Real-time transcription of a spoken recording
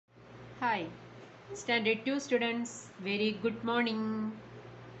Hi, Standard II students, very good morning.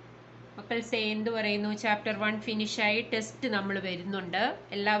 മക്കൾ എന്ത് പറയുന്നു? ചാപ്റ്റർ 1 ഫിനിഷായി, ടെസ്റ്റ് നമ്മൾ വരുന്നുണ്ട്.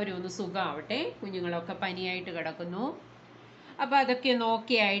 എല്ലാവരും ഒന്ന് സുഖമാവട്ടെ. കുഞ്ഞുങ്ങളൊക്കെ പനിയായിട്ട് കിടക്കുന്നു. അപ്പോൾ അതൊക്കെ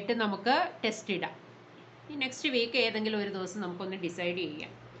നോക്കിയായിട്ട് നമുക്ക് ടെസ്റ്റ് ഇടാം. ഈ നെക്സ്റ്റ് വീക്ക് ഏതെങ്കിലും ഒരു ദിവസം നമുക്കൊന്ന് ഡിസൈഡ്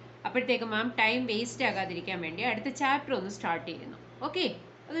ചെയ്യാം. അപ്പോഴത്തേക്ക് മാം ടൈം വേസ്റ്റ് ആകാതിരിക്കാൻ വേണ്ടി അടുത്ത ചാപ്റ്റർ ഒന്ന് സ്റ്റാർട്ട് ചെയ്യുന്നു. ഓക്കെ,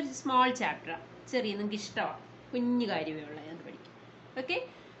 അതൊരു സ്മോൾ ചാപ്റ്ററാണ്, ചെറിയ നിങ്ങൾക്ക് ഇഷ്ടമാണ്, കുഞ്ഞു കാര്യമേ ഉള്ളൂ അത് പഠിക്കും. ഓക്കെ,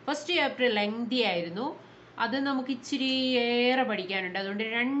 ഫസ്റ്റ് ചാപ്റ്റർ ലെങ്തി ആയിരുന്നു, അത് നമുക്ക് ഇച്ചിരി ഏറെ പഠിക്കാനുണ്ട്. അതുകൊണ്ട്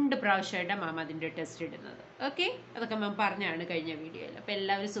 2 പ്രാവശ്യമായിട്ടാണ് മാം അതിൻ്റെ ടെസ്റ്റ് ഇടുന്നത്. ഓക്കെ, അതൊക്കെ മാം പറഞ്ഞാണ് കഴിഞ്ഞ വീഡിയോയിൽ. അപ്പോൾ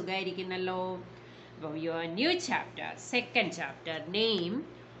എല്ലാവരും സുഖമായിരിക്കുന്നല്ലോ. അപ്പോൾ your new chapter, second chapter, name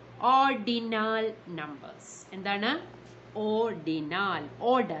ordinal numbers. എന്താണ് ഓർഡിനൽ?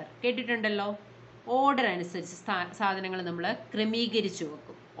 ഓർഡർ കേട്ടിട്ടുണ്ടല്ലോ. ഓർഡർ അനുസരിച്ച് സാധനങ്ങൾ നമ്മൾ ക്രമീകരിച്ചു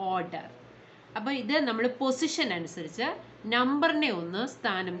വെക്കും, ഓർഡർ. അപ്പോൾ ഇത് നമ്മൾ പൊസിഷൻ അനുസരിച്ച് നമ്പറിനെ ഒന്ന്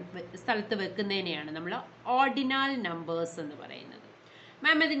സ്ഥലത്ത് വെക്കുന്നതിനെയാണ് നമ്മൾ ഓർഡിനൽ നമ്പേഴ്സ് എന്ന് പറയുന്നത്.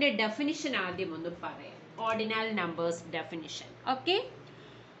 മാം ഇതിൻ്റെ ഡെഫിനിഷൻ ആദ്യം ഒന്ന് പറയാം. Ordinal numbers definition. Okay,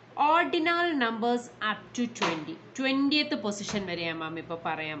 ordinal numbers up to 20th position വരെയാണ് മാം ഇപ്പോൾ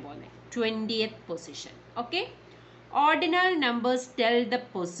പറയാൻ പോകുന്നത്. 20th position. Okay, ordinal numbers tell the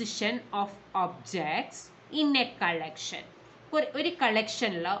position of objects in A collection. ഒരു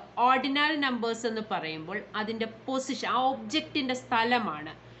കളക്ഷനിൽ ഓർഡിനൽ നമ്പേഴ്സ് എന്ന് പറയുമ്പോൾ അതിൻ്റെ പൊസിഷൻ, ആ ഒബ്ജക്റ്റിൻ്റെ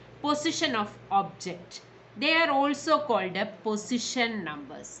സ്ഥലമാണ് position of object. They are also called A position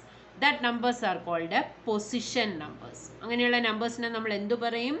numbers. That numbers are called A position numbers. അങ്ങനെയുള്ള നമ്പേഴ്സിനെ നമ്മൾ എന്തു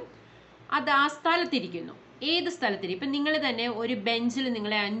പറയും? അത് ആ സ്ഥലത്തിരിക്കുന്നു. ഏത് സ്ഥലത്തിരിക്കും? ഇപ്പം നിങ്ങൾ തന്നെ ഒരു ബെഞ്ചിൽ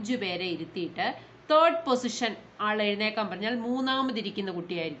നിങ്ങളെ 5 പേരെ ഇരുത്തിയിട്ട് തേർഡ് പൊസിഷൻ ആൾ എഴുന്നേക്കാൻ പറഞ്ഞാൽ 3ാമതിരിക്കുന്ന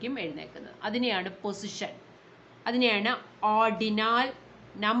കുട്ടിയായിരിക്കും എഴുന്നേക്കുന്നത്. അതിനെയാണ് പൊസിഷൻ. അതിനെയാണ് ഓർഡിനൽ.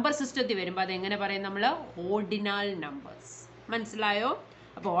 നമ്പർ സിസ്റ്റത്തിൽ വരുമ്പോൾ അതെങ്ങനെ പറയും? നമ്മൾ ഓർഡിനൽ നമ്പേഴ്സ്. മനസ്സിലായോ?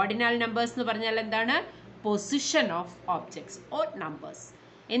 അപ്പോൾ ഓർഡിനൽ നമ്പേഴ്സ് എന്ന് പറഞ്ഞാൽ എന്താണ്? Position of objects or numbers.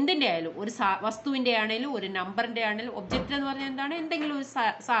 എന്തിൻ്റെ ആയാലും, ഒരു വസ്തുവിൻ്റെ ആണെങ്കിലും ഒരു നമ്പറിൻ്റെ ആണെങ്കിലും, ഒബ്ജക്റ്റ് എന്ന് പറഞ്ഞാൽ എന്താണ്? എന്തെങ്കിലും ഒരു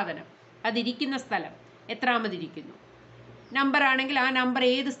സാധനം, അതിരിക്കുന്ന സ്ഥലം, എത്രാമതിരിക്കുന്നു. നമ്പർ ആണെങ്കിൽ ആ നമ്പർ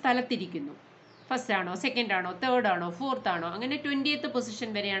ഏത് സ്ഥലത്തിരിക്കുന്നു, ഫസ്റ്റ് ആണോ, സെക്കൻഡ് ആണോ, തേർഡ് ആണോ, ഫോർത്ത് ആണോ, അങ്ങനെ 20th പൊസിഷൻ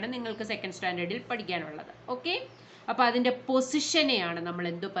വരെയാണ് നിങ്ങൾക്ക് സെക്കൻഡ് സ്റ്റാൻഡേർഡിൽ പഠിക്കാനുള്ളത്. ഓക്കെ, അപ്പോൾ അതിൻ്റെ പൊസിഷനെയാണ് നമ്മൾ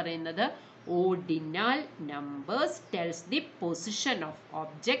എന്തു പറയുന്നത്? Ordinal numbers tells the position of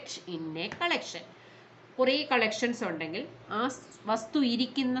object in A collection. കുറേ കളക്ഷൻസ് ഉണ്ടെങ്കിൽ ആ വസ്തു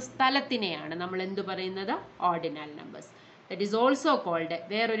ഇരിക്കുന്ന സ്ഥലത്തിനെയാണ് നമ്മൾ എന്തു പറയുന്നത്? Ordinal numbers. That is also called,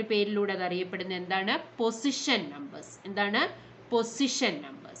 വേറൊരു പേരിലൂടെ അത് അറിയപ്പെടുന്ന എന്താണ്? Position numbers. എന്താണ്? Position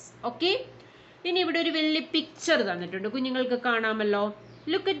numbers. ഓക്കെ, ഇനി ഇവിടെ ഒരു വലിയ പിക്ചർ തന്നിട്ടുണ്ട്, കുഞ്ഞുങ്ങൾക്ക് കാണാമല്ലോ.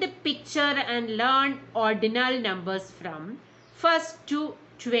 Look at the picture and learn ordinal numbers from 1st to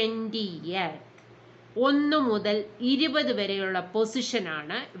 20th. 1 മുതൽ 20 വരെയുള്ള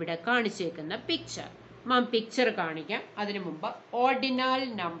പൊസിഷനാണ് ഇവിടെ കാണിച്ചേക്കുന്ന പിക്ചർ. മാം പിക്ചർ കാണിക്കാം. അതിനു മുമ്പ് ordinal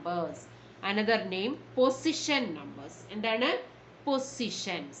numbers, another name position numbers. എന്താണ്?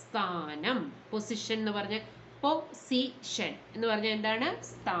 പൊസിഷൻ, സ്ഥാനം. പൊസിഷൻ എന്ന് പറഞ്ഞാൽ പൊസിഷൻ എന്ന് പറഞ്ഞാൽ എന്താണ്?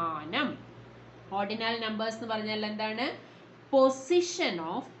 സ്ഥാനം. ഓർഡിനൽ നമ്പേഴ്സ് എന്ന് പറഞ്ഞാൽ എന്താണ്? Position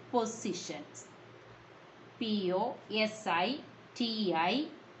of positions. POSITION,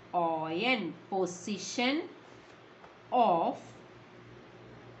 position of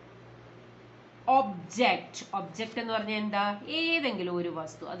object. Object എന്ന് പറഞ്ഞാൽ എന്താ? ഏതെങ്കിലും ഒരു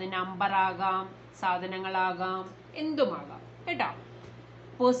വസ്തു, അത് നമ്പർ ആകാം, സാധനങ്ങളാകാം, എന്തുമാകാം കേട്ടോ.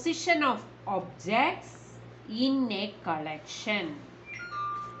 Position of objects in A collection.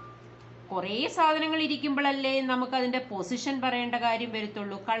 കുറേ സാധനങ്ങൾ ഇരിക്കുമ്പോഴല്ലേ നമുക്ക് അതിൻ്റെ പൊസിഷൻ പറയേണ്ട കാര്യം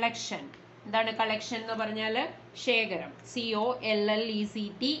വരത്തുള്ളൂ. കളക്ഷൻ. എന്താണ് കളക്ഷൻ എന്ന് പറഞ്ഞാൽ? ശേഖരം.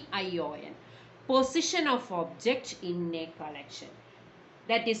 COLLECTION. Position of object in A collection.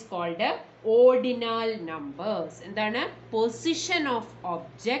 That is called ordinal numbers. എന്താണ്? Position of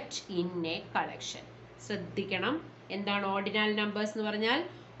object in A collection. ശ്രദ്ധിക്കണം, എന്താണ് ഓർഡിനൽ നമ്പേഴ്സ് എന്ന് പറഞ്ഞാൽ?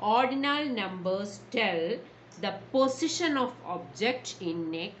 Ordinal numbers tell the position of object in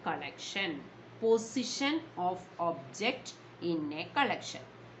a collection. Position of object in a collection.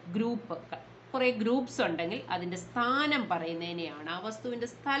 Group, കുറേ groups ഉണ്ടെങ്കിൽ അതിൻ്റെ സ്ഥാനം പറയുന്നതിനെയാണ്, ആ വസ്തുവിൻ്റെ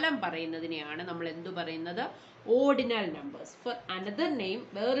സ്ഥലം പറയുന്നതിനെയാണ് നമ്മൾ എന്തു പറയുന്നത്? Ordinal numbers. For another name,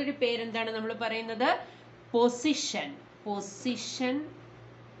 വേറൊരു പേരെന്താണ് നമ്മൾ പറയുന്നത്? Position. Position,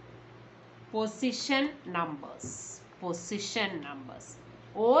 position numbers. Position numbers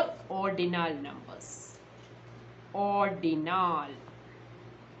or ordinal numbers. Ordinal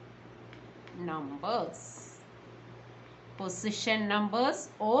numbers, position numbers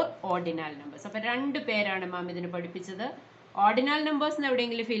or ordinal numbers. അപ്പോൾ 2 പേരാണ് മാം ഇതിന് പഠിപ്പിച്ചത്. ഓർഡിനൽ നമ്പേഴ്സ് എന്ന്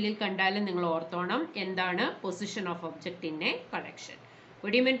എവിടെയെങ്കിലും ഫീൽഡിൽ കണ്ടാലും നിങ്ങൾ ഓർത്തോണം എന്താണ് position of object in A collection.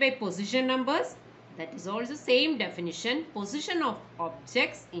 What do you mean by position numbers? That is also same definition. Position of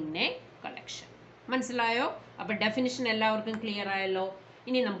objects in a collection. മനസ്സിലായോ? അപ്പോൾ ഡെഫിനിഷൻ എല്ലാവർക്കും ക്ലിയർ ആയല്ലോ.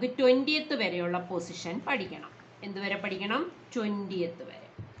 ഇനി നമുക്ക് 20th വരെയുള്ള പൊസിഷൻ പഠിക്കണം. എന്തുവരെ പഠിക്കണം? 20th വരെ.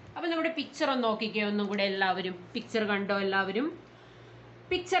 അപ്പോൾ നമ്മുടെ പിക്ചർ ഒന്ന് നോക്കിക്കേ ഒന്നും കൂടെ എല്ലാവരും. പിക്ചർ കണ്ടോ എല്ലാവരും?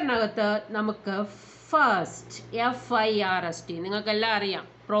 പിക്ചറിനകത്ത് നമുക്ക് ഫസ്റ്റ് FIRST നിങ്ങൾക്കെല്ലാം അറിയാം.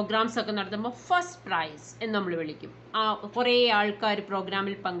 പ്രോഗ്രാംസ് ഒക്കെ നടത്തുമ്പോൾ ഫസ്റ്റ് പ്രൈസ് എന്ന് നമ്മൾ വിളിക്കും. കുറേ ആൾക്കാർ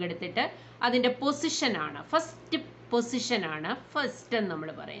പ്രോഗ്രാമിൽ പങ്കെടുത്തിട്ട് അതിൻ്റെ പൊസിഷനാണ്, ഫസ്റ്റ് പൊസിഷനാണ് ഫസ്റ്റ് എന്ന് നമ്മൾ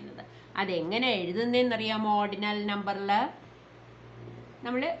പറയുന്നത്. അതെങ്ങനെ എഴുതുന്നതെന്നറിയാമോ? ഓർഡിനൽ നമ്പറിൽ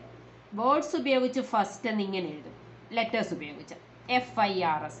നമ്മൾ വേർഡ്സ് ഉപയോഗിച്ച് ഫസ്റ്റ് എന്ന് ഇങ്ങനെ എഴുതും, ലെറ്റേഴ്സ് ഉപയോഗിച്ച്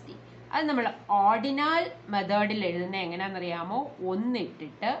FIRST. അത് നമ്മൾ ഓർഡിനൽ മെത്തേഡിൽ എഴുതുന്നത് എങ്ങനെയാണെന്നറിയാമോ?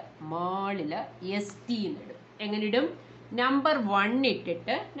 ഒന്നിട്ടിട്ട് മേളിൽ ST എന്നിടും. എങ്ങനെ ഇടും? നമ്പർ 1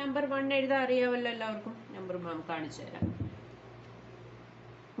 ഇട്ടിട്ട്, നമ്പർ 1 എഴുതാൻ അറിയാമല്ലോ എല്ലാവർക്കും, നമ്പർ മാം കാണിച്ചു തരാം.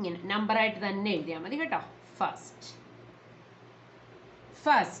 ഇങ്ങനെ നമ്പറായിട്ട് തന്നെ എഴുതിയാൽ മതി കേട്ടോ.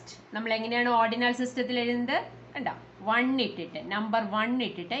 ഫസ്റ്റ് നമ്മൾ എങ്ങനെയാണ് ഓർഡിനൽ സിസ്റ്റത്തിൽ എഴുതുന്നത്? കണ്ടോ? 1 ഇട്ടിട്ട്, നമ്പർ 1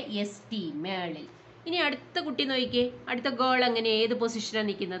 ഇട്ടിട്ട് ST മേളിൽ. ഇനി അടുത്ത കുട്ടി നോക്കിക്കേ, അടുത്ത ഗേൾ എങ്ങനെ, ഏത് പൊസിഷനാണ്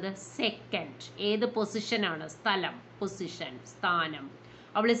നിൽക്കുന്നത്? സെക്കൻഡ്. ഏത് പൊസിഷനാണ്? സ്ഥലം, പൊസിഷൻ, സ്ഥാനം.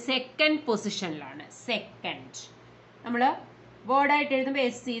 അവൾ സെക്കൻഡ് പൊസിഷനിലാണ്. സെക്കൻഡ് നമ്മൾ വേർഡായിട്ട് എഴുതുമ്പോൾ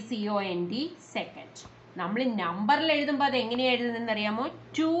SECOND, സെക്കൻഡ്. നമ്മൾ നമ്പറിൽ എഴുതുമ്പോൾ അത് എങ്ങനെയാണ് എഴുതുന്നതെന്ന് അറിയാമോ?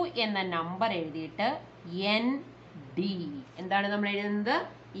 2 എന്ന നമ്പർ എഴുതിയിട്ട് ND. എന്താണ് നമ്മൾ എഴുതുന്നത്?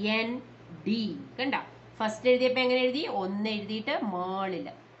 ND. കണ്ട? ഫസ്റ്റ് എഴുതിയപ്പോൾ എങ്ങനെ എഴുതി? 1 എഴുതിയിട്ട് മേളിൽ.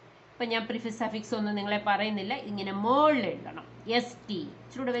 ഇപ്പം ഞാൻ പ്രിഫിക്സ് സഫിക്സ് ഒന്നും നിങ്ങളെ പറയുന്നില്ല, ഇങ്ങനെ മേളിൽ എഴുതണം. ST.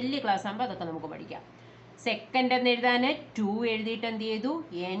 ഇച്ചിരൂടെ വലിയ ക്ലാസ് ആകുമ്പോൾ അതൊക്കെ നമുക്ക് പഠിക്കാം. സെക്കൻഡ് എന്ന് എഴുതാൻ 2 എഴുതിയിട്ട് എന്ത് ചെയ്തു?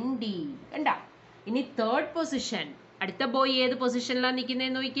 ND. കണ്ട? ഇനി തേർഡ് പൊസിഷൻ. അടുത്ത ബോയ് ഏത് പൊസിഷനിലാണ്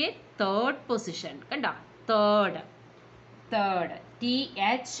നിൽക്കുന്നതെന്ന് നോക്കിയേ? Third position. കണ്ട? തേർഡ്.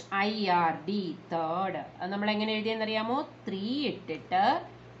 THIRD. തേർഡ്. അത് നമ്മൾ എങ്ങനെ എഴുതിയെന്നറിയാമോ? 3 ഇട്ടിട്ട്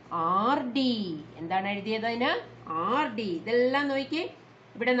RD. എന്താണ് എഴുതിയത് അതിന്? RD. ഇതെല്ലാം നോക്കിയേ.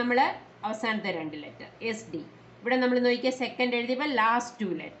 ഇവിടെ നമ്മൾ അവസാനത്തെ 2 ലെറ്റർ SD. ഇവിടെ നമ്മൾ നോക്കിയാൽ സെക്കൻഡ് എഴുതിയപ്പോൾ ലാസ്റ്റ്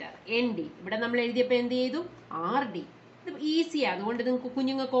 2 ലെറ്റർ ND. ഇവിടെ നമ്മൾ എഴുതിയപ്പോൾ എന്ത് ചെയ്തു? RD. ഇത് ഈസിയാണ്, അതുകൊണ്ട് നിങ്ങൾക്ക്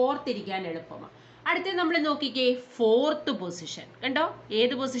കുഞ്ഞുങ്ങൾക്ക് ഓർത്തിരിക്കാൻ എളുപ്പമാണ്. അടുത്തത് നമ്മൾ നോക്കിക്കേ, ഫോർത്ത് പൊസിഷൻ. കണ്ടോ?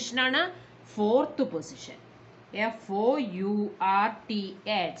 ഏത് പൊസിഷനാണ്? Fourth position. FOURTH.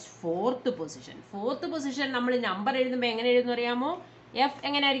 Fourth position. Fourth position നമ്മൾ നമ്പർ എഴുതുമ്പോൾ എങ്ങനെ എഴുതുന്നു അറിയാമോ? F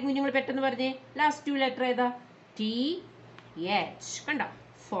എങ്ങനെ ആയിരിക്കും കുഞ്ഞുങ്ങൾ പെട്ടെന്ന് പറഞ്ഞേ? ലാസ്റ്റ് 2 ലെറ്റർ ഏതാ? TH. കണ്ടോ?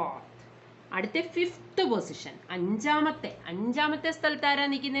 ഫോർത്ത്. അടുത്ത ഫിഫ്ത്ത് പൊസിഷൻ. അഞ്ചാമത്തെ സ്ഥലത്ത് ആരാ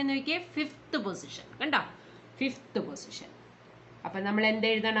നിൽക്കുന്നതെന്ന് നോക്കിയേ? Fifth position. കണ്ടോ? Fifth position. അപ്പം നമ്മൾ എന്ത്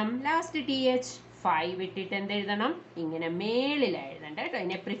എഴുതണം? Last TH. 5 ഇട്ടിട്ട് എന്ത് എഴുതണം? ഇങ്ങനെ മേളിലാണ് എഴുതണ്ട കേട്ടോ.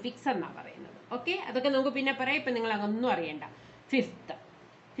 ഇതിനെ പ്രിഫിക്സ് എന്നാണ് പറയുന്നത്. ഓക്കെ, അതൊക്കെ നമുക്ക് പിന്നെ പറയാം. ഇപ്പം നിങ്ങൾ അങ്ങൊന്നും അറിയണ്ട.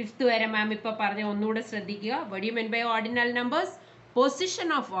 ഫിഫ്ത്ത് വരെ മാം ഇപ്പോൾ പറഞ്ഞ ഒന്നുകൂടെ ശ്രദ്ധിക്കുക. what do you mean by ordinal numbers? Position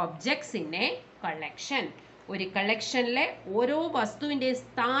of objects in A collection. ഒരു കളക്ഷനിലെ ഓരോ വസ്തുവിൻ്റെ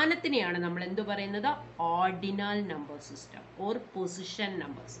സ്ഥാനത്തിനെയാണ് നമ്മൾ എന്ത് പറയുന്നത്? Ordinal number system or position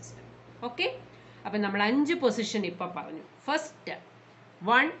number system. Okay, അപ്പം നമ്മൾ 5 പൊസിഷൻ ഇപ്പോൾ പറഞ്ഞു. First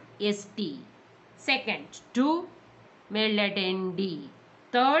 1 ST, second 2 മേളിലായിട്ട് ND,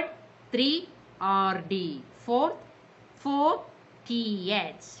 third 3 RD, fourth 4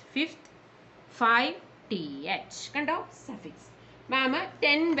 TH, fifth 5 TH. കണ്ടോ? സഫിക്സ്. മാം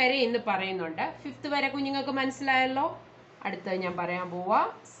 10 വരെ ഇന്ന് പറയുന്നുണ്ട്. 5th വരെ കുഞ്ഞുങ്ങൾക്ക് മനസ്സിലായല്ലോ. അടുത്തത് ഞാൻ പറയാൻ പോവാ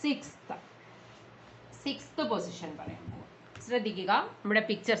സിക്സ്ത് പൊസിഷൻ പറയാൻ പോവാ. ശ്രദ്ധിക്കുക, നമ്മുടെ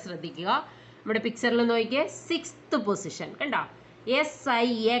പിക്ചർ ശ്രദ്ധിക്കുക. നമ്മുടെ പിക്ചറിൽ നോക്കിയേ, 6th പൊസിഷൻ. കണ്ടോ?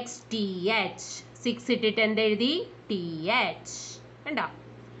 SIXTH. 6 ഇട്ടിട്ട് എന്തെഴുതി? TH. കണ്ടോ?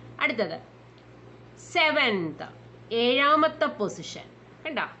 അടുത്തത് 7th, 7ാമത്തെ പൊസിഷൻ.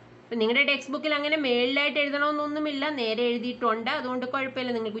 കണ്ടോ? അപ്പം നിങ്ങളുടെ ടെക്സ്റ്റ് ബുക്കിൽ അങ്ങനെ മേളിലായിട്ട് എഴുതണമെന്നൊന്നുമില്ല, നേരെ എഴുതിയിട്ടുണ്ട്. അതുകൊണ്ട്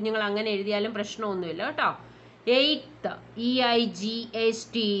കുഴപ്പമില്ല, നിങ്ങൾ കുഞ്ഞുങ്ങൾ അങ്ങനെ എഴുതിയാലും പ്രശ്നമൊന്നുമില്ല കേട്ടോ. 8th,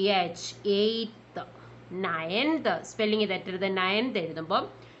 EIGHTH. 8th. 9th, spelling തെറ്റരുത്. 9th എഴുതുമ്പം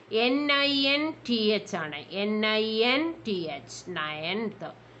NINTH ആണ്. NINTH. 9th.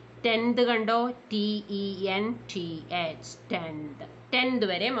 10th കണ്ടോ? TENTH. 10th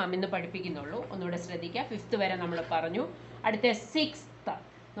വരെ മാം ഇന്ന് പഠിപ്പിക്കുന്നുള്ളൂ. ഒന്നുകൂടെ ശ്രദ്ധിക്കുക. 5th വരെ നമ്മൾ പറഞ്ഞു. അടുത്ത 6th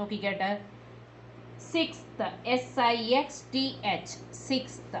നോക്കിക്കേട്ടെ. 6th SIXTH.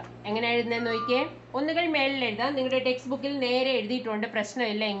 6th എങ്ങനെ എഴുതുന്നതെന്ന് നോക്കിയേ. ഒന്നുകൾ മേളിൽ എഴുതാം, നിങ്ങളുടെ ടെക്സ്റ്റ് ബുക്കിൽ നേരെ എഴുതിയിട്ടുണ്ട്,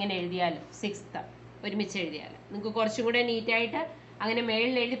 പ്രശ്നമില്ല. എങ്ങനെ എഴുതിയാലും 6th ഒരുമിച്ച് എഴുതിയാൽ നിങ്ങൾക്ക് കുറച്ചും കൂടെ നീറ്റായിട്ട് അങ്ങനെ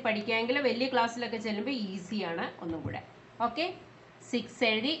മേളിൽ എഴുതി പഠിക്കാമെങ്കിൽ വലിയ ക്ലാസ്സിലൊക്കെ ചെല്ലുമ്പോൾ ഈസിയാണ് ഒന്നും കൂടെ. ഓക്കെ, 6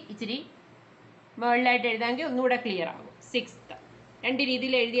 എഴുതി ഇച്ചിരി മേളിലായിട്ട് എഴുതാമെങ്കിൽ ഒന്നുകൂടെ ക്ലിയർ ആകും. 6th 2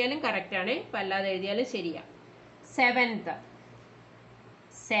 രീതിയിൽ എഴുതിയാലും കറക്റ്റാണ്, ഇപ്പം അല്ലാതെ എഴുതിയാലും ശരിയാണ്. 7th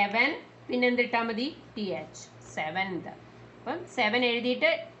 7 പിന്നെ എന്തിട്ടാൽ മതി ടി എച്ച്, സെവൻത്. അപ്പം 7 എഴുതിയിട്ട്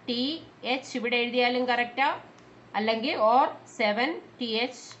ടി എച്ച് ഇവിടെ എഴുതിയാലും കറക്റ്റാ, അല്ലെങ്കിൽ ഓർ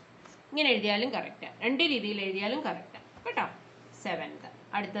 7TH ഇങ്ങനെ എഴുതിയാലും കറക്റ്റാ, രണ്ട് രീതിയിൽ എഴുതിയാലും കറക്റ്റാ കേട്ടോ. സെവൻത്.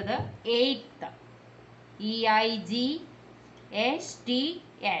 അടുത്തത് എയ്ത്ത്, EIGHTH,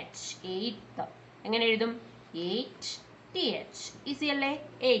 എയ്ത്ത്. എങ്ങനെ എഴുതും? 8TH. ഈസി അല്ലേ?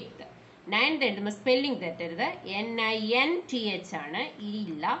 എയ്ത്ത്. നയൻത് എഴുതുമ്പോൾ സ്പെല്ലിംഗ് തെറ്റരുത്, NINTH ആണ്,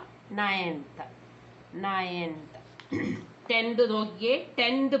 ഇല്ല, നയൻത്ത്. നയൻത്ത്. ടെൻത്ത് നോക്കിയേ,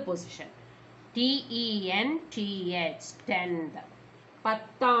 10th position, TENTH, tenth.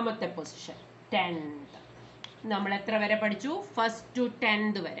 10ാമത്തെ position 10th. നമ്മൾ എത്ര വരെ പഠിച്ചു? ഫസ്റ്റ് ടു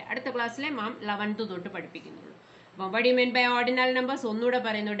 10th വരെ. അടുത്ത ക്ലാസ്സിലെ മാം 11th തൊട്ട് പഠിപ്പിക്കുന്നുള്ളൂ. അപ്പം what do you mean by ordinal numbers? ഒന്നുകൂടെ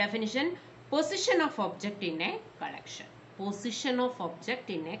പറയുന്നു definition. Position of object in A collection. Position of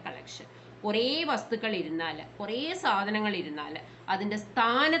object in A collection. കുറേ വസ്തുക്കൾ ഇരുന്നാൽ, കുറേ സാധനങ്ങൾ ഇരുന്നാൽ അതിൻ്റെ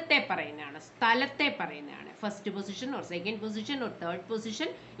സ്ഥാനത്തെ പറയുന്നതാണ്, സ്ഥലത്തെ പറയുന്നതാണ്. First position or second position or third position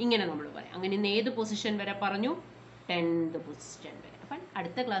ഇങ്ങനെ നമ്മൾ പറയും. അങ്ങനെ ഇന്ന് ഏത് പൊസിഷൻ വരെ പറഞ്ഞു? 10th പൊസിഷൻ വരെ. അപ്പം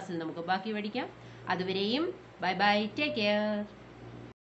അടുത്ത ക്ലാസ്സിൽ നമുക്ക് ബാക്കി പഠിക്കാം. അതുവരെയും ബൈ ബൈ, ടേക്ക് കെയർ.